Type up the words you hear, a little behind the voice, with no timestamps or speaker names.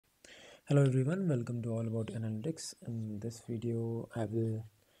Hello everyone, welcome to All About Analytics. In this video, I will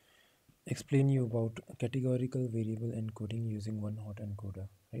explain you about categorical variable encoding using OneHotEncoder,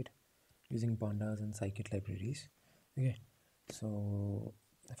 right? Using Pandas and Scikit libraries. Okay, so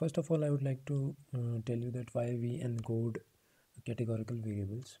first of all, I would like to tell you that why we encode categorical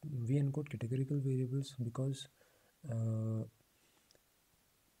variables. We encode categorical variables because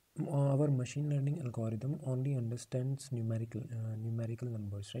our machine learning algorithm only understands numerical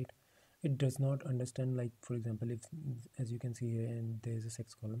numbers, right? It does not understand, like for example, if as you can see here, and there is a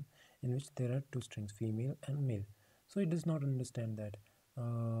sex column in which there are two strings, female and male. So it does not understand that.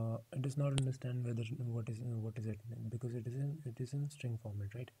 It does not understand whether what is it, because it is in string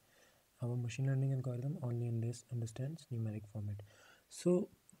format, right? Our machine learning algorithm only understands numeric format. So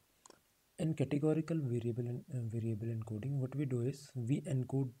in categorical variable encoding, what we do is we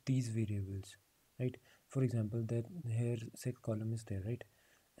encode these variables, right? For example, that here sex column is there, right?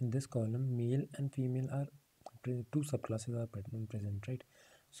 In this column, male and female are two subclasses are present, right?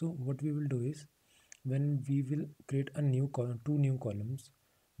 So what we will do is, when we will create a new column, two new columns,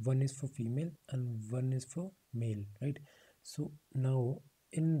 one is for female and one is for male, right? So now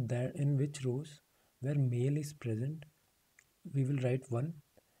in which rows where male is present, we will write 1,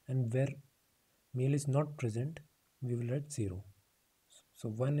 and where male is not present, we will write 0. So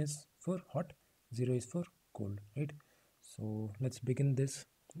 1 is for hot, 0 is for cold, right? So let's begin this.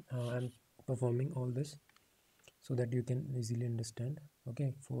 I'm performing all this so that you can easily understand.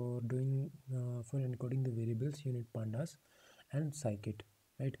 Okay, for encoding the variables, you need Pandas and Scikit,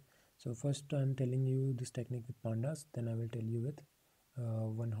 right? So first I'm telling you this technique with Pandas, then I will tell you with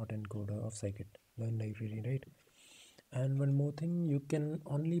OneHotEncoder of Scikit Learn library, right? And one more thing, you can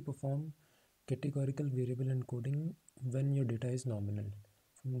only perform categorical variable encoding when your data is nominal.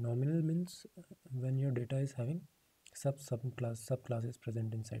 Nominal means when your data is having subclasses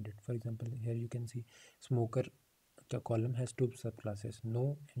present inside it. For example, here you can see smoker, the column has two subclasses,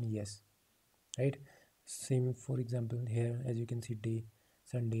 no and yes, right? Same, for example, here as you can see, day,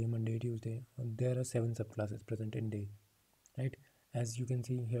 Sunday, Monday, Tuesday, there are 7 subclasses present in day, right? As you can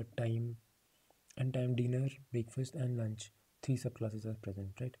see here, time and time, dinner, breakfast and lunch, 3 subclasses are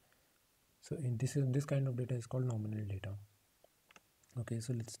present, right? So in this kind of data is called nominal data. Okay,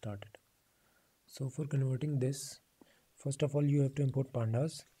 so let's start it. So for converting this, first of all you have to import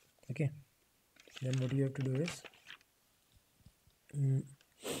Pandas. Okay, then what you have to do is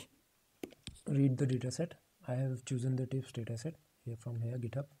read the dataset. I have chosen the tips dataset here from here,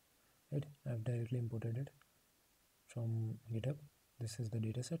 GitHub, right? I have directly imported it from GitHub. This is the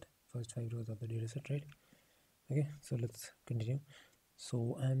dataset, first 5 rows of the dataset, right? Okay, so let's continue.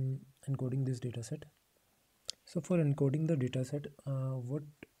 So I'm encoding this dataset. So for encoding the dataset, what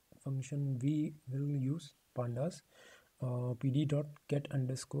function we will use? Pandas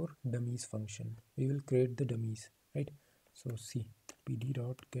pd.get_dummies function. We will create the dummies, right? So see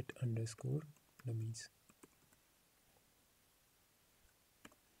pd.get_dummies.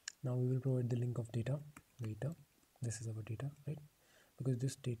 Now we will provide the link of data. This is our data, right? Because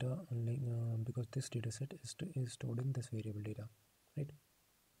this data because this dataset is stored in this variable data, right?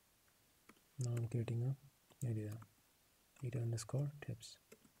 Now I'm creating a new data_tips.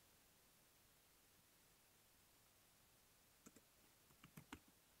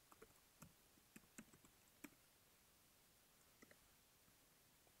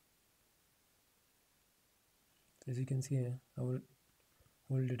 As you can see here, our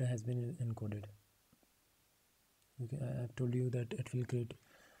whole data has been encoded. Okay, I have told you that it will create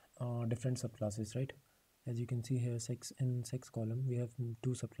different subclasses, right? As you can see here, in sex column we have 2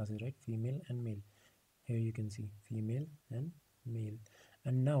 subclasses, right? Female and male. Here you can see female and male.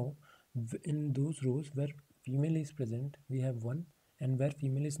 And now in those rows where female is present, we have 1, and where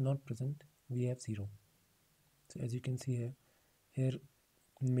female is not present, we have 0. So as you can see here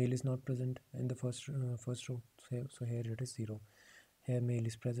male is not present in the first row, so here it is 0. Here male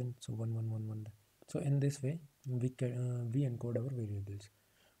is present, so 1 1 1 1. So in this way we encode our variables.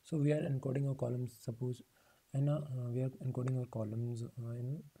 So we are encoding our columns, suppose, and we are encoding our columns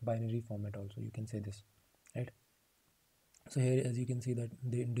in binary format also, you can say this, right? So here as you can see that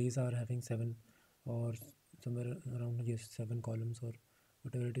the days are having 7 or somewhere around, yes, 7 columns or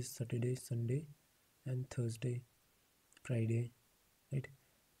whatever it is: Saturday, Sunday and Thursday, Friday, right?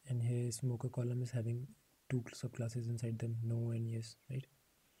 And here smoker column is having 2 subclasses inside them, no and yes, right?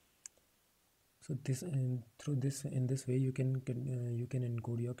 So this, and through this, in this way you can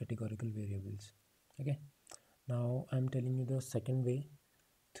encode your categorical variables. Okay, now I'm telling you the second way,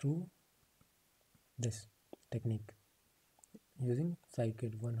 through this technique using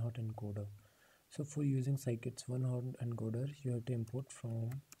Scikit OneHotEncoder. So for using Scikit's OneHotEncoder, you have to import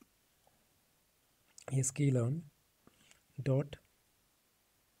from sklearn dot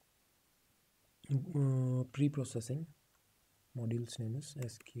pre-processing. Module's name is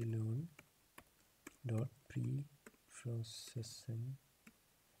sklearn dot pre-processing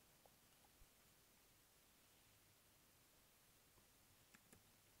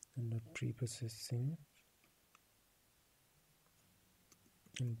and dot pre-processing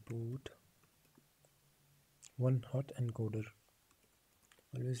import OneHotEncoder.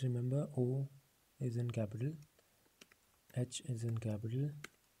 Always remember O is in capital, H is in capital,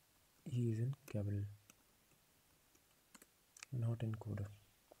 E is in capital. OneHotEncoder.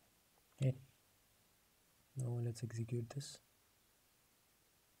 Okay. Now let's execute this.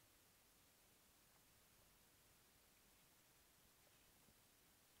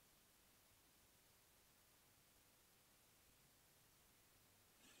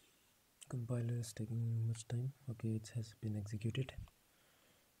 Compiler is taking much time. Okay, it has been executed.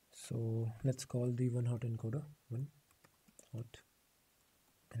 So let's call the OneHotEncoder.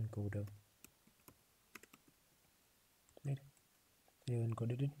 OneHotEncoder. Right. We have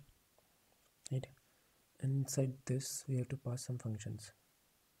encoded it. Right. Inside this, we have to pass some functions.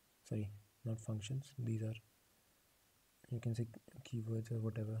 Sorry, not functions. These are, you can say, keywords or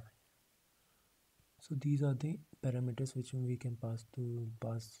whatever. So these are the parameters which we can pass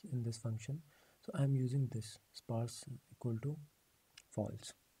in this function. So I am using this sparse equal to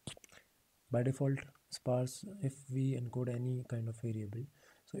false. By default, sparse, if we encode any kind of variable,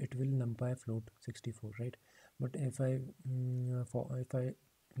 so it will numpy float 64, right? But if I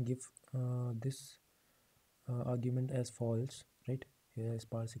give this argument as false, right? Here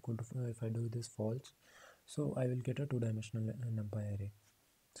sparse equal to if I do this false, so I will get a two-dimensional numpy array.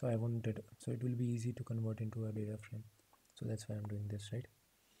 So I want it, so it will be easy to convert into a data frame. So that's why I'm doing this, right?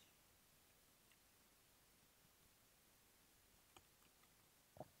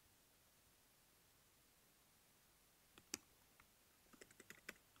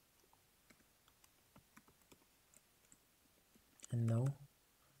 And now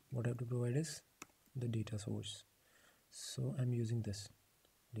what I have to provide is the data source. So I'm using this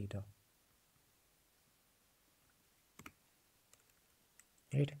data,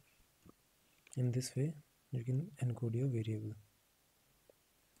 right? In this way you can encode your variable.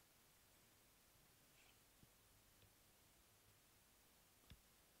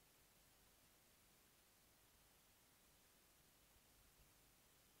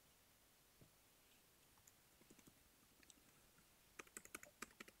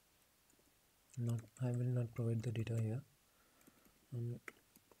 I will not provide the data here. I'm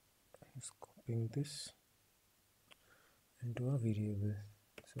just copying this into a variable.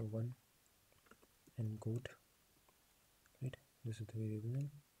 So one encode, right? This is the variable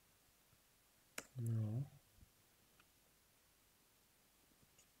name. Now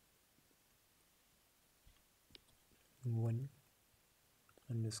one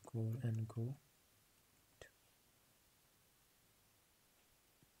underscore encode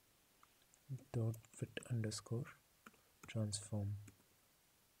dot fit underscore transform.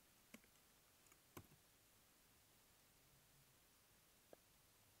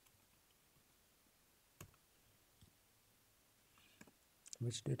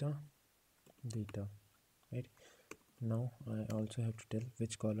 Which data? Data, right? Now I also have to tell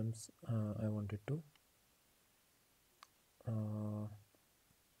which columns I wanted to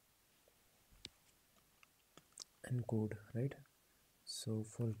encode, right? So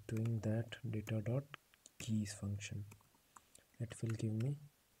for doing that, data dot keys function, it will give me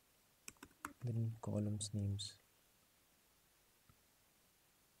the columns names,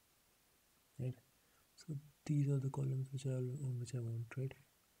 right? So these are the columns which I want, right?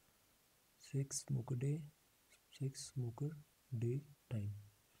 6 smoker day, 6 smoker day time.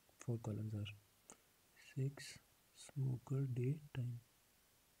 4 columns are 6 smoker day time.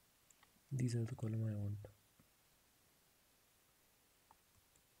 These are the column I want.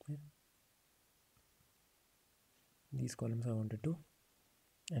 Okay. These columns I wanted to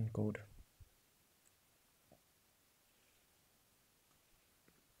encode.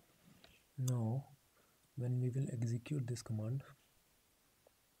 Now when we will execute this command,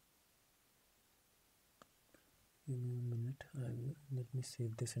 give me a minute, let me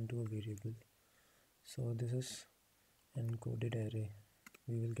save this into a variable. So this is encoded array.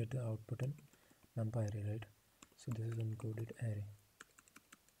 We will get the output in numpy array, right? So this is encoded array.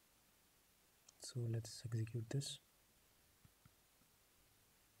 So let's execute this.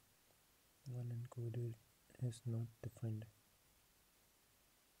 OneEncoder is not defined.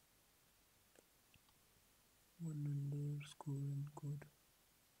 One underscore encode.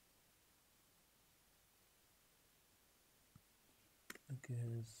 Okay,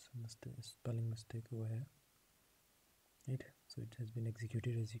 there's a spelling mistake over here, right? So it has been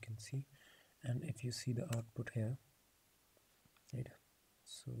executed, as you can see. And if you see the output here, right,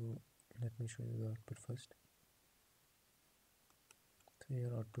 so let me show you the output first. So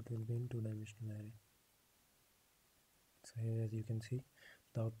your output will be in two-dimensional array. So here, as you can see,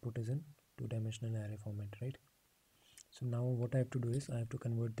 the output is in two-dimensional array format, right? So now what I have to do is I have to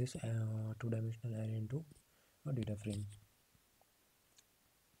convert this two-dimensional array into a data frame.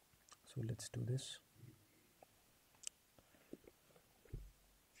 So let's do this.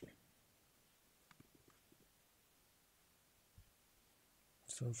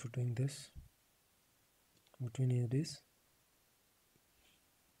 So for doing this, what we need is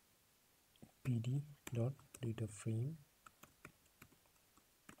pd.dataframe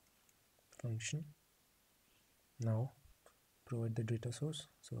function. Now provide the data source.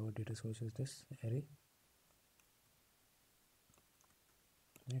 So our data source is this array,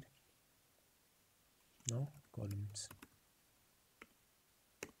 right? Now columns.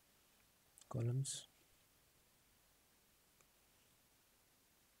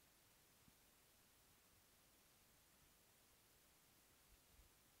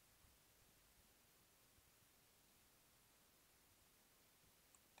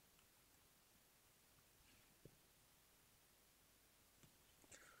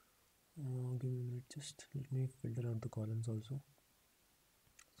 Give me a minute, just let me filter out the columns also.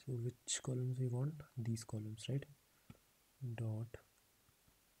 So which columns we want? These columns, right? Dot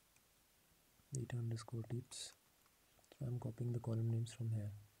data underscore types. So I'm copying the column names from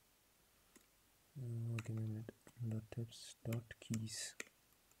here. Give me a minute. Dot types dot keys,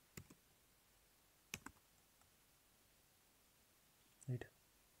 right?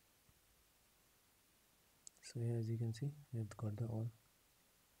 So here, as you can see, we've got the all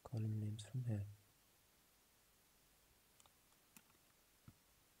column names from here.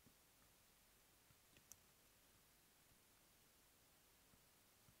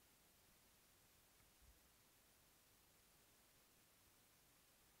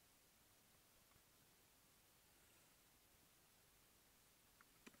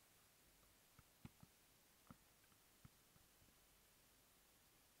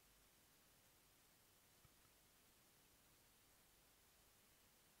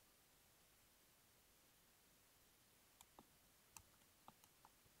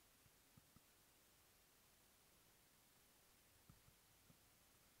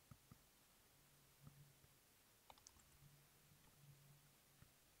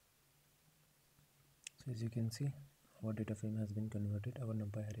 So as you can see, our data frame has been converted. Our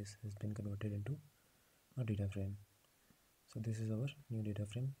numpy arrays has been converted into a data frame. So this is our new data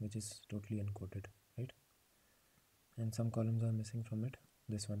frame, which is totally encoded, right? And some columns are missing from it.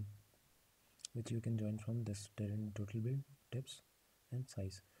 This one, which you can join from this total build, tips, and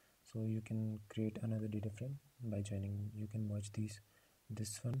size. So you can create another data frame by joining. You can merge these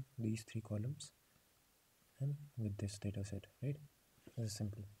three columns, and with this data set, right? This is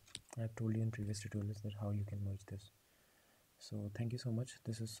simple. I have told you in previous tutorials that how you can merge this. So thank you so much.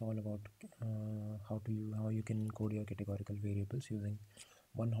 This is all about how you can encode your categorical variables using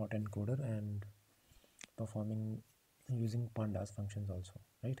OneHotEncoder and performing using Pandas functions also,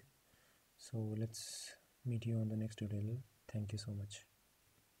 right? So let's meet you on the next tutorial. Thank you so much.